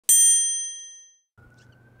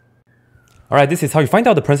Alright, this is how you find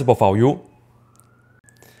out the principal value.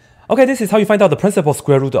 Okay, this is how you find out the principal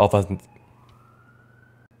square root of a...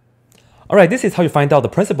 Alright, this is how you find out the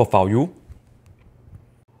principal value.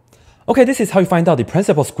 Okay, this is how you find out the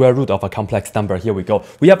principal square root of a complex number. Here we go.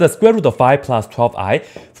 We have the square root of 5 plus 12i.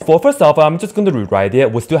 For first off, I'm just going to rewrite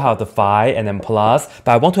it. We still have the 5 and then plus,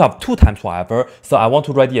 but I want to have 2 times whatever. So I want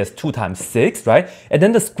to write it as 2 times 6, right? And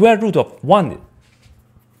then the square root of 1.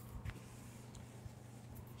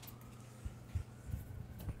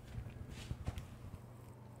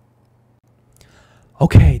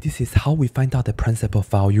 Okay, this is how we find out the principal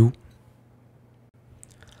value.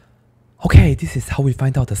 Okay, this is how we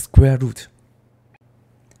find out the square root.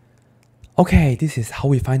 Okay, this is how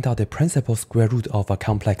we find out the principal square root of a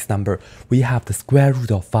complex number. We have the square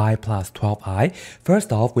root of 5 plus 12i.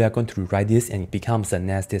 First off, we are going to rewrite this and it becomes a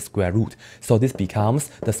nested square root. So this becomes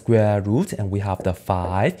the square root and we have the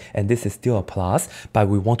 5 and this is still a plus, but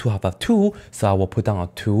we want to have a 2, so I will put down a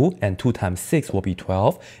 2 and 2 times 6 will be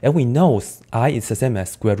 12. And we know I is the same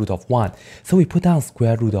as square root of 1. So we put down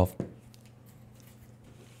square root of...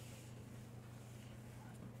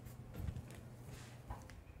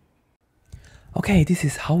 Okay, this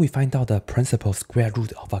is how we find out the principal square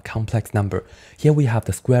root of a complex number. Here we have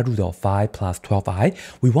the square root of 5 plus 12i.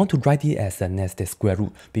 We want to write it as a nested square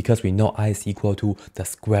root because we know I is equal to the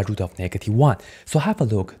square root of -1. So have a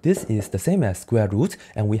look. This is the same as square root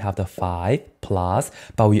and we have the 5 plus,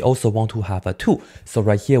 but we also want to have a 2. So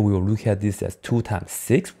right here we will look at this as 2 times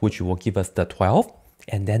 6, which will give us the 12.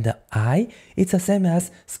 And then the I is the same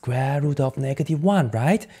as square root of -1,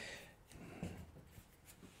 right?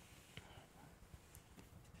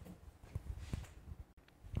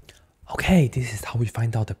 Okay, this is how we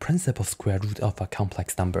find out the principal square root of a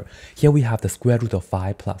complex number. Here we have the square root of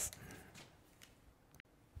 5 plus.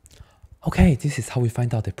 Okay, this is how we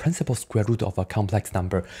find out the principal square root of a complex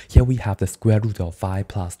number. Here we have the square root of 5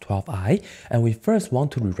 plus 12i, and we first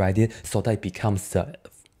want to rewrite it so that it becomes the...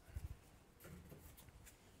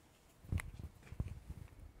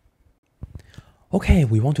 Okay,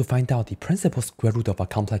 we want to find out the principal square root of a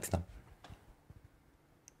complex number.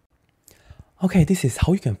 Okay, this is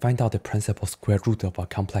how you can find out the principal square root of a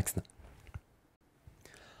complex number.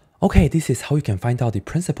 Okay, this is how you can find out the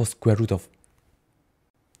principal square root of...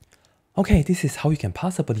 Okay, this is how you can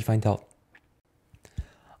possibly find out...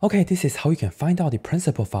 Okay, this is how you can find out the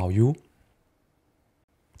principal value.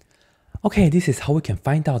 Okay, this is how we can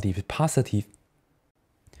find out the positive...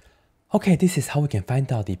 Okay, this is how we can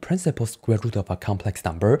find out the principal square root of a complex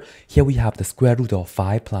number. Here we have the square root of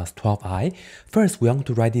 5 plus 12i. First, we want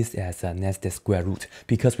to write this as a nested square root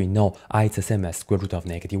because we know I is the same as square root of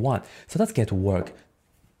 -1. So let's get to work.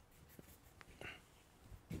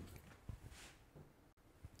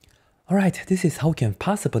 Alright, this is how we can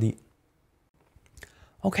possibly...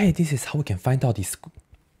 Okay, this is how we can find out the...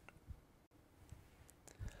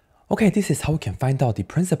 Okay, this is how we can find out the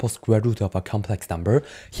principal square root of a complex number.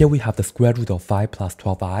 Here we have the square root of 5 plus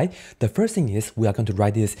 12i. The first thing is we are going to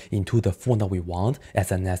write this into the form that we want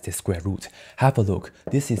as a nested square root. Have a look.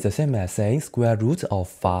 This is the same as saying square root of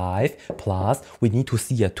 5 plus, we need to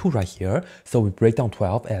see a 2 right here. So we break down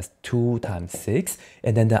 12 as 2 times 6.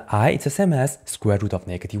 And then the I is the same as square root of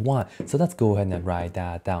 -1. So let's go ahead and write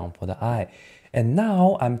that down for the I. And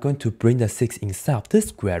now I'm going to bring the 6 inside this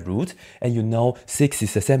square root, and you know 6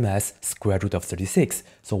 is the same as square root of 36.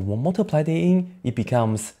 So when we multiply it in, it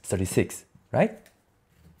becomes 36, right?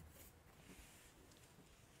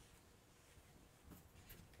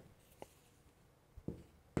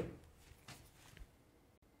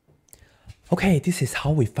 Okay, this is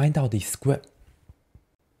how we find out the square.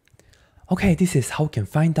 Okay, this is how we can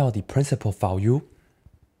find out the principal value.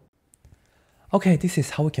 Okay, this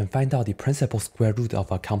is how we can find out the principal square root of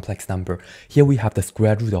a complex number. Here we have the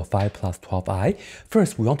square root of 5 plus 12i.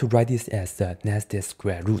 First, we want to write this as the nested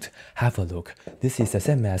square root. Have a look. This is the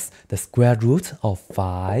same as the square root of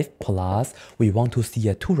 5 plus, we want to see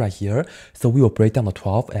a 2 right here. So we will break down the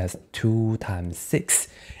 12 as 2 times 6.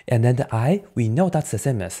 And then the I, we know that's the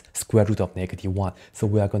same as square root of -1. So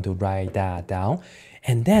we are going to write that down.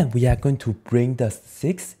 And then we are going to bring the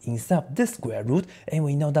 6 inside this square root, and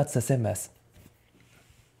we know that's the same as...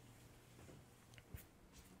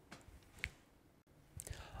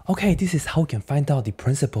 Okay, this is how we can find out the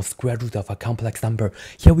principal square root of a complex number.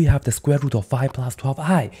 Here we have the square root of 5 plus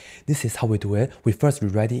 12i. This is how we do it. We first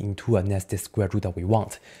rewrite it into a nested square root that we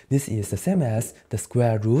want. This is the same as the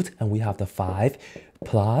square root, and we have the 5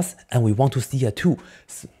 plus, and we want to see a 2.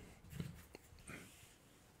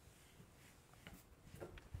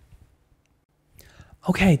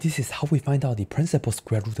 Okay, this is how we find out the principal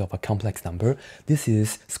square root of a complex number. This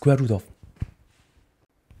is square root of...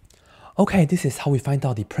 Okay, this is how we find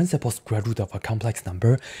out the principal square root of a complex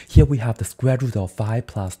number. Here we have the square root of 5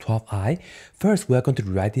 plus 12i. First, we are going to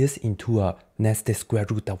rewrite this into a nested square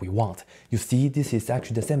root that we want. You see, this is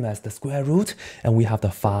actually the same as the square root, and we have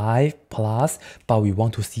the 5 plus, but we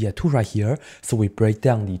want to see a 2 right here, so we break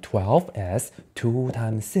down the 12 as 2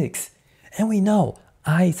 times 6. And we know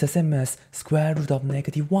I is the same as square root of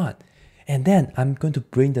 -1. And then I'm going to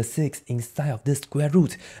bring the 6 inside of this square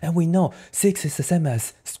root. And we know 6 is the same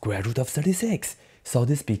as square root of 36. So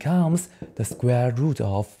this becomes the square root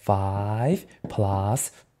of 5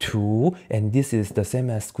 plus 2. And this is the same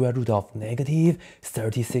as square root of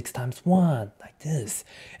 -36 times 1, like this.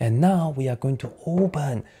 And now we are going to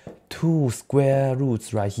open 2 square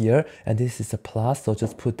roots right here. And this is a plus, so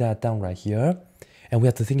just put that down right here. And we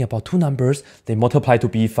have to think about two numbers. They multiply to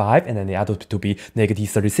be 5, and then they add up to be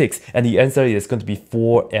 -36. And the answer is going to be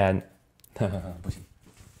 4 and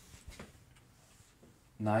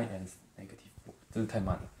 9 and -4. 这是太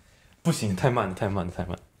慢了，不行，太慢了。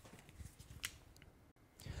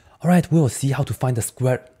All right, we will see how to find the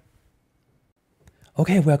square.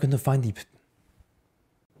 Okay, we are going to find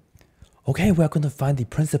the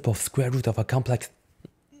principal square root of a complex.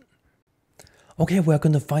 Okay, we are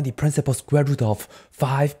going to find the principal square root of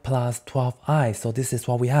 5 plus 12i. So this is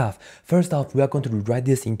what we have. First off, we are going to rewrite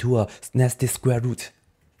this into a nested square root.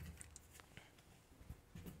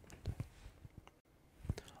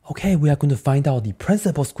 Okay, we are going to find out the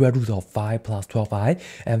principal square root of 5 plus 12i.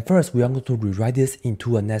 And first, we are going to rewrite this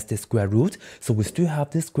into a nested square root. So we still have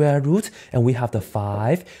this square root, and we have the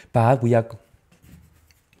 5, but we are...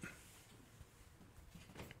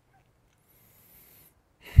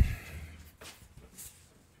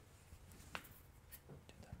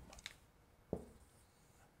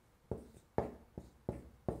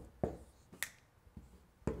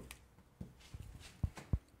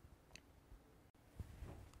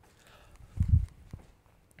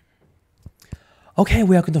 Okay,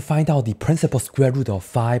 we are going to find out the principal square root of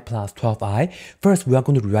 5 plus 12i. First, we are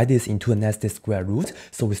going to rewrite this into a nested square root.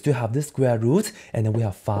 So we still have this square root, and then we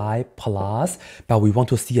have 5 plus, but we want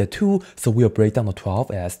to see a 2, so we'll break down the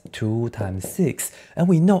 12 as 2 times 6. And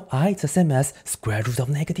we know I is the same as square root of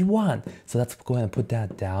 -1. So let's go ahead and put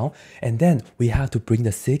that down. And then we have to bring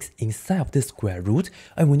the 6 inside of this square root.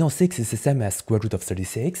 And we know 6 is the same as square root of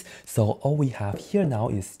 36. So all we have here now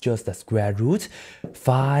is just the square root.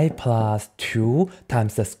 5 plus 2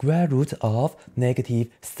 times the square root of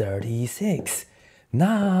 -36.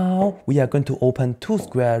 Now we are going to open 2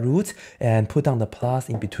 square roots and put down the plus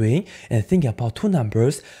in between, and think about two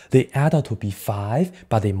numbers. They add up to be 5,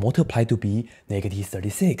 but they multiply to be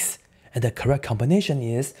 -36. And the correct combination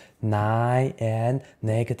is 9 and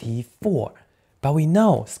 -4. But we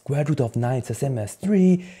know square root of 9 is the same as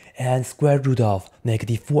 3, and square root of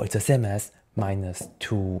 -4 is the same as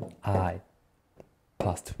 -2i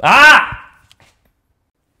plus 2.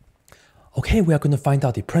 Okay, we are going to find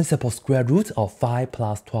out the principal square root of 5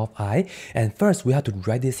 plus 12i. And first, we have to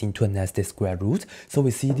write this into a nested square root. So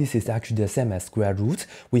we see this is actually the same as square root.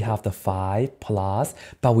 We have the 5 plus,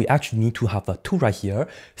 but we actually need to have a 2 right here.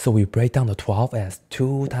 So we break down the 12 as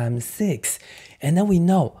 2 times 6. And then we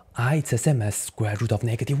know I is the same as square root of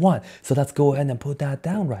 -1. So let's go ahead and put that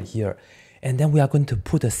down right here. And then we are going to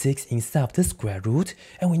put the 6 inside of the square root.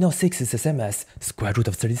 And we know 6 is the same as square root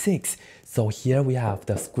of 36. So here we have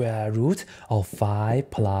the square root of 5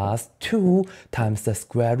 plus 2 times the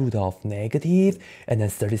square root of negative, and then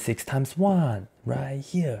 36 times 1 right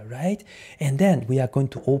here, right? And then we are going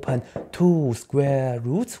to open 2 square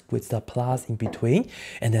roots with the plus in between.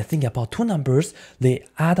 And then think about two numbers. They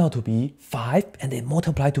add out to be 5 and they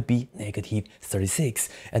multiply to be -36.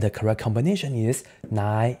 And the correct combination is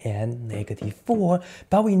 9 and -4.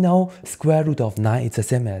 But we know square root of 9 is the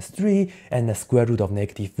same as 3, and the square root of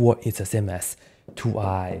 -4 is the same as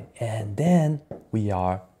 2i. And then we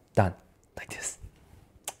are done like this.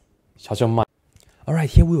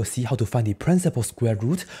 Alright, here we will see how to find the principal square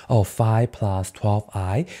root of 5 plus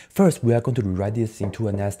 12i. First, we are going to rewrite this into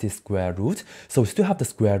a nested square root. So we still have the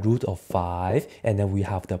square root of 5, and then we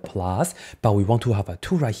have the plus, but we want to have a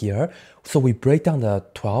 2 right here. So we break down the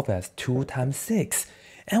 12 as 2 times 6.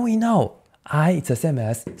 And we know I is the same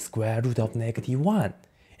as square root of -1.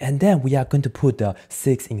 And then we are going to put the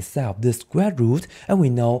 6 inside of this square root, and we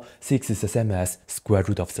know 6 is the same as square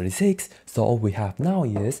root of 36. So all we have now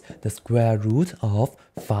is the square root of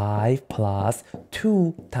 5 plus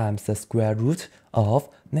 2 times the square root of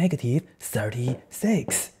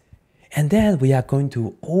 -36. And then we are going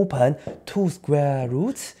to open 2 square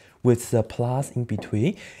roots with the plus in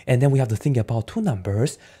between. And then we have to think about two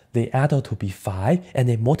numbers. They add up to be 5 and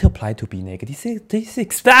they multiply to be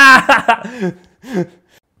 -66.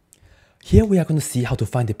 Here we are going to see how to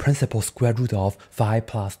find the principal square root of 5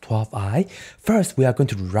 plus 12i. First, we are going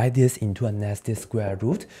to write this into a nested square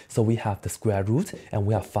root. So we have the square root and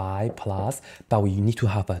we have 5 plus, but we need to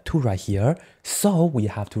have a 2 right here. So we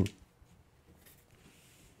have to...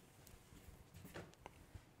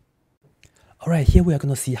 Alright, here we are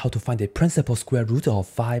going to see how to find the principal square root of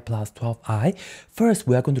 5 plus 12i. First,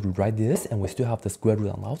 we are going to write this and we still have the square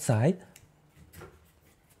root on the outside.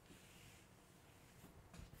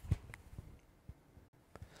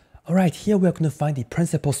 Alright, here we are going to find the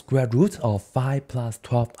principal square root of 5 plus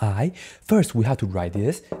 12i. First, we have to write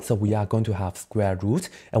this. So we are going to have square root,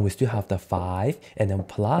 and we still have the 5, and then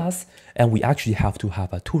plus, and we actually have to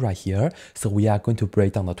have a 2 right here. So we are going to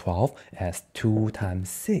break down the 12 as 2 times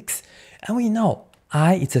 6. And we know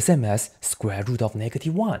I is the same as square root of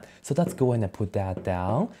 -1. So let's go ahead and put that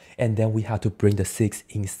down. And then we have to bring the 6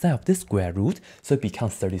 inside of this square root. So it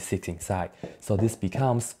becomes 36 inside. So this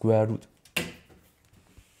becomes square root.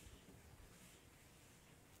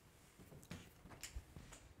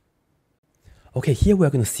 Okay, here we are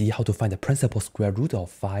going to see how to find the principal square root of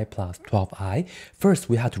 5 plus 12i. First,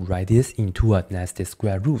 we have to write this into a nested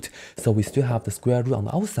square root. So we still have the square root on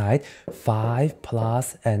the outside, 5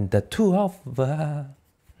 plus, and the 12.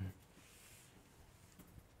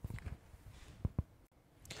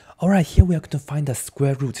 Alright, here we are going to find the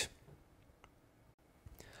square root.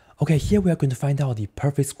 Okay, here we are going to find out the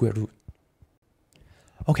perfect square root.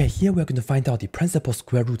 Okay, here we're going to find out the principal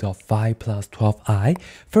square root of 5 plus 12i.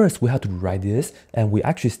 First, we have to write this, and we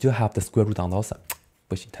actually still have the square root on the outside.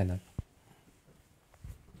 不行，太难。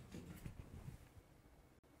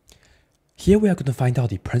Here we are going to find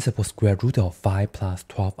out the principal square root of 5 plus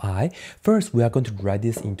 12i. First, we are going to write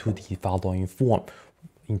this into the following form,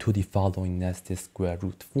 into the following nested square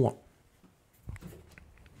root form.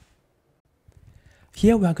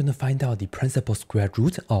 Here we are going to find out the principal square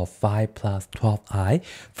root of 5 plus 12i.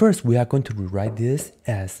 First, we are going to rewrite this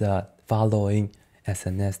as following as a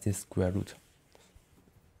nested square root.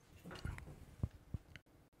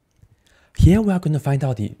 Here we are going to find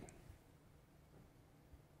out the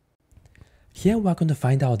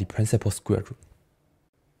principal square root.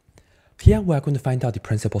 Here we are going to find out the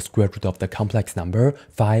principal square root of the complex number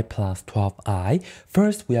 5 plus 12i.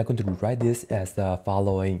 First, we are going to rewrite this as the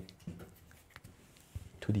following.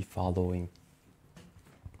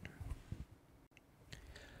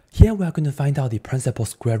 Here we are going to find out the principal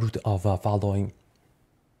square root of following.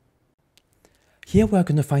 Here we are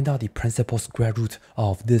going to find out the principal square root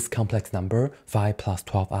of this complex number 5 plus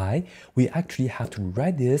 12i. We actually have to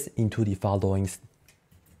write this into the following.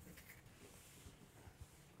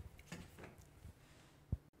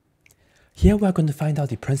 Here we are going to find out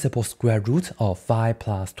the principal square root of 5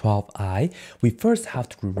 plus 12i. We first have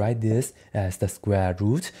to rewrite this as the square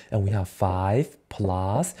root, and we have 5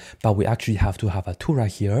 plus, but we actually have to have a 2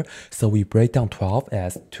 right here. So we break down 12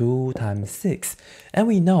 as 2 times 6. And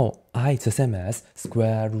we know I is the same as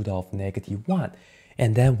square root of -1.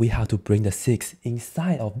 And then we have to bring the 6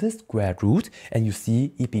 inside of this square root, and you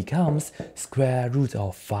see it becomes square root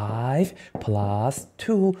of 5 plus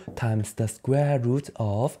 2 times the square root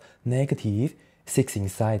of -6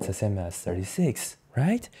 inside is the same as 36,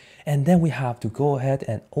 right? And then we have to go ahead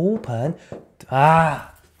and open.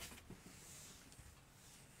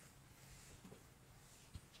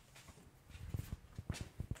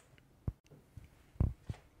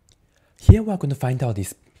 Here we are going to find out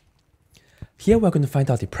this. Here we are going to find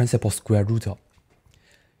out the principal square root of.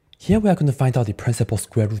 Here we are going to find out the principal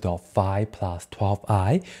square root of 5 plus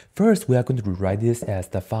 12i. First, we are going to rewrite this as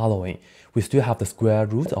the following. We still have the square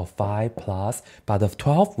root of 5 plus, but of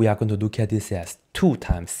 12, we are going to look at this as 2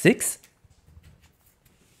 times 6.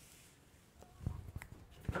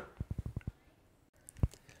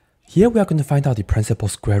 Here we are going to find out the principal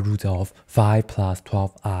square root of 5 plus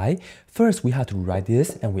 12i. First, we have to write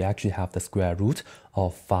this, and we actually have the square root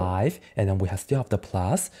of 5, and then we still have the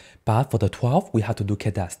plus. But for the 12, we have to look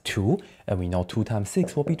at that as 2, and we know 2 times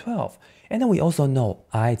 6 will be 12. And then we also know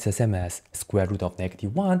I is the same as square root of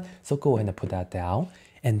 -1, so go ahead and put that down.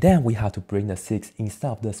 And then we have to bring the 6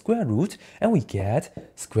 inside of the square root, and we get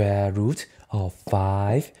square root of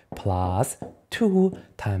 5 plus 2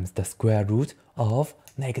 times the square root of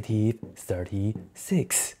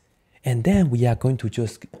 -36. And then we are going to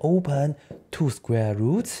just open 2 square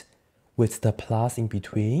roots with the plus in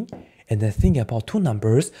between. And then think about 2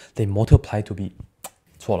 numbers, they multiply to be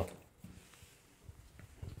错了.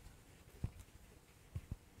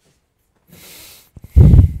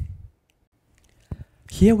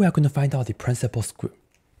 Here we are going to find out the principal square.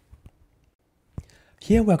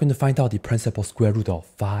 Here we are going to find out the principal square root of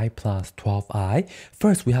 5 plus 12i.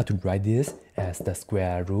 First, we have to write this as the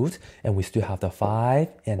square root, and we still have the 5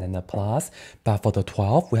 and then the plus. But for the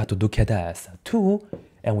 12, we have to look at that as 2,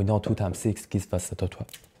 and we know 2 times 6 gives us the 12.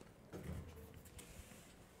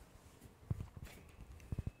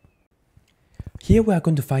 Here we are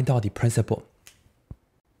going to find out the principal.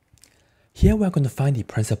 Here we are going to find the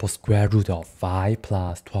principal square root of 5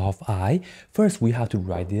 plus 12i. First, we have to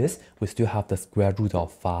write this. We still have the square root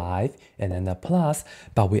of 5 and then the plus,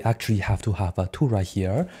 but we actually have to have a 2 right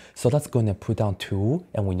here. So that's going to put down 2,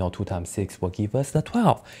 and we know 2 times 6 will give us the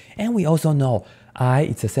 12. And we also know I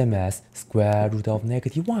is the same as square root of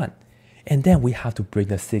 -1. And then we have to bring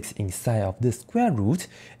the 6 inside of this square root,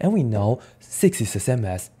 and we know 6 is the same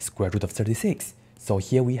as square root of 36. So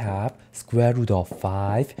here we have square root of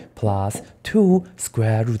 5 plus 2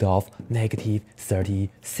 square root of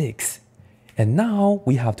 -36. And now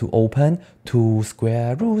we have to open 2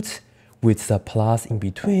 square roots with the plus in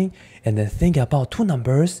between, and then think about two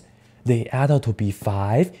numbers. They add up to be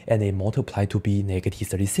 5 and they multiply to be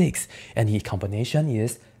 -36. And the combination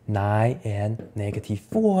is 9 and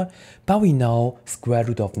 -4. But we know square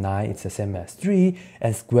root of 9 is the same as 3,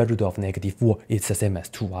 and square root of -4 is the same as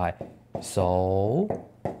 2i. So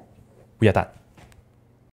we are done.